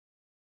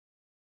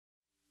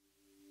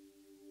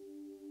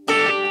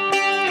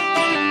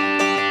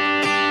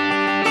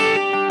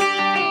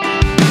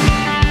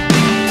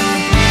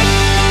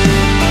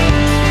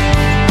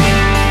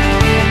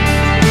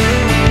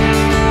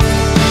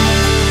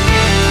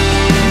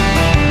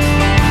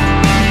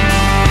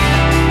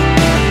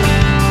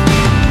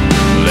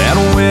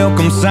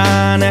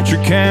sign at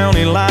your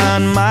county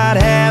line might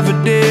have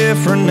a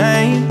different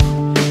name.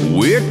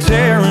 We're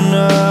tearing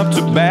up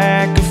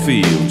tobacco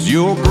fields,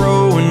 you're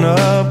growing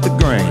up the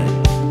grain.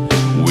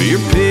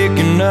 We're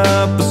picking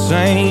up the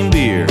same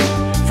beer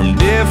from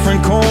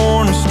different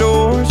corner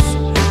stores.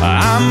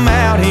 I'm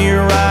out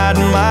here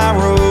riding my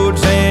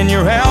roads and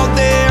you're out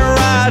there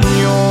riding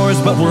yours,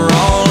 but we're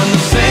all in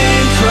the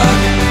same truck,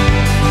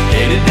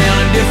 headed down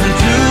a different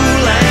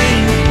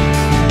two-lane,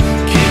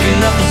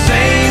 kicking up the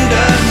same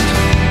dust,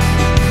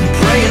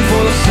 praying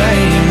for the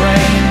same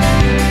rain,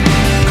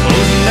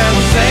 closing down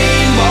the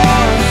same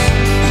bars,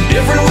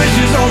 different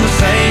wishes on the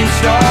same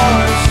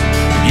stars,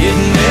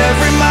 getting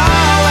every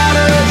mile out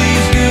of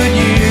these good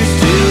years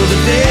till the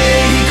day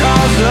he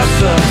calls us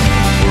up.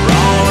 We're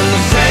all in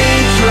the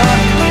same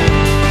truck.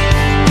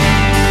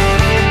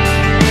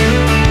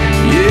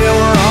 Yeah,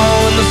 we're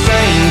all in the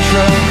same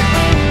truck.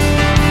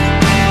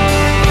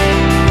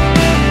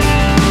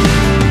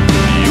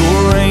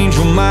 Your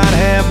angel might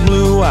have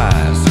blue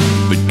eyes,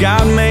 but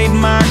God made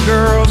my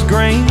girls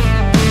green.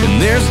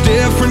 And there's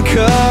different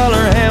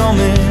color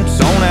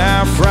helmets on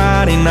our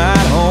Friday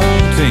night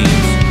home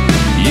teams.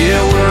 Yeah,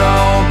 we're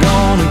all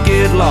gonna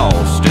get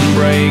lost and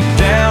break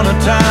down a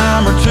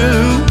time or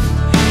two,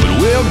 but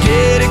we'll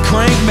get it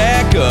cranked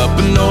back up,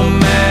 and no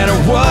matter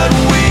what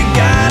we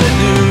gotta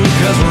do,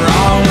 'cause we're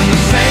all in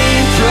the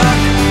same truck,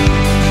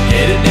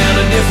 headed down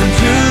a different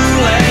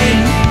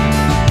two-lane,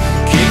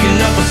 kicking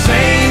up the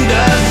same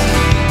dust,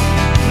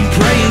 and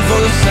praying for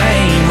the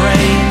same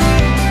rain,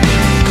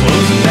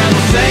 closing down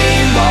the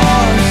same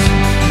bars,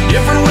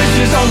 different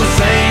wishes on the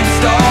same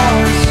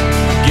stars,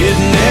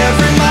 getting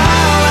every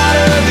mile out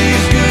of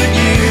these good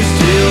years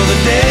till the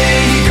day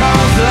he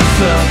calls us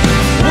up.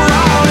 We're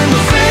all in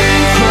the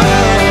same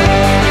truck.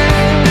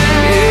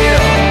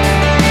 Yeah,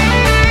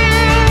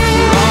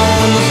 we're all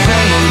in the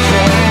same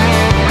truck.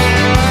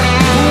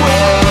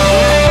 Whoa.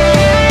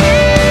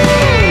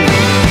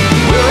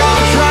 We're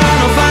all trying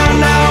to find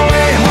our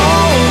way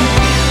home.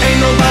 Ain't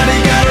nobody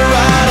gotta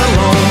ride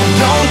alone.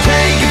 Don't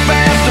take it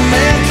fast,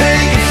 man,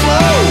 take it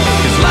slow,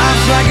 'cause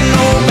life's like an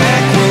old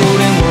back road,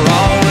 and we're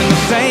all in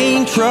the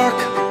same truck,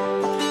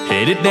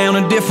 headed down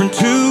a different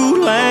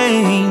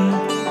two-lane,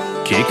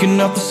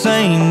 kicking up the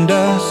same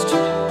dust,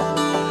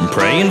 and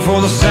praying for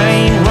the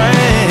same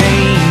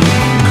rain,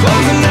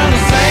 closing down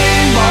the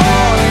same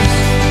bars,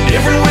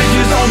 different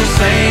wishes on the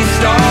same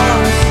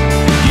stars,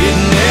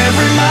 getting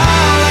every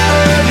mile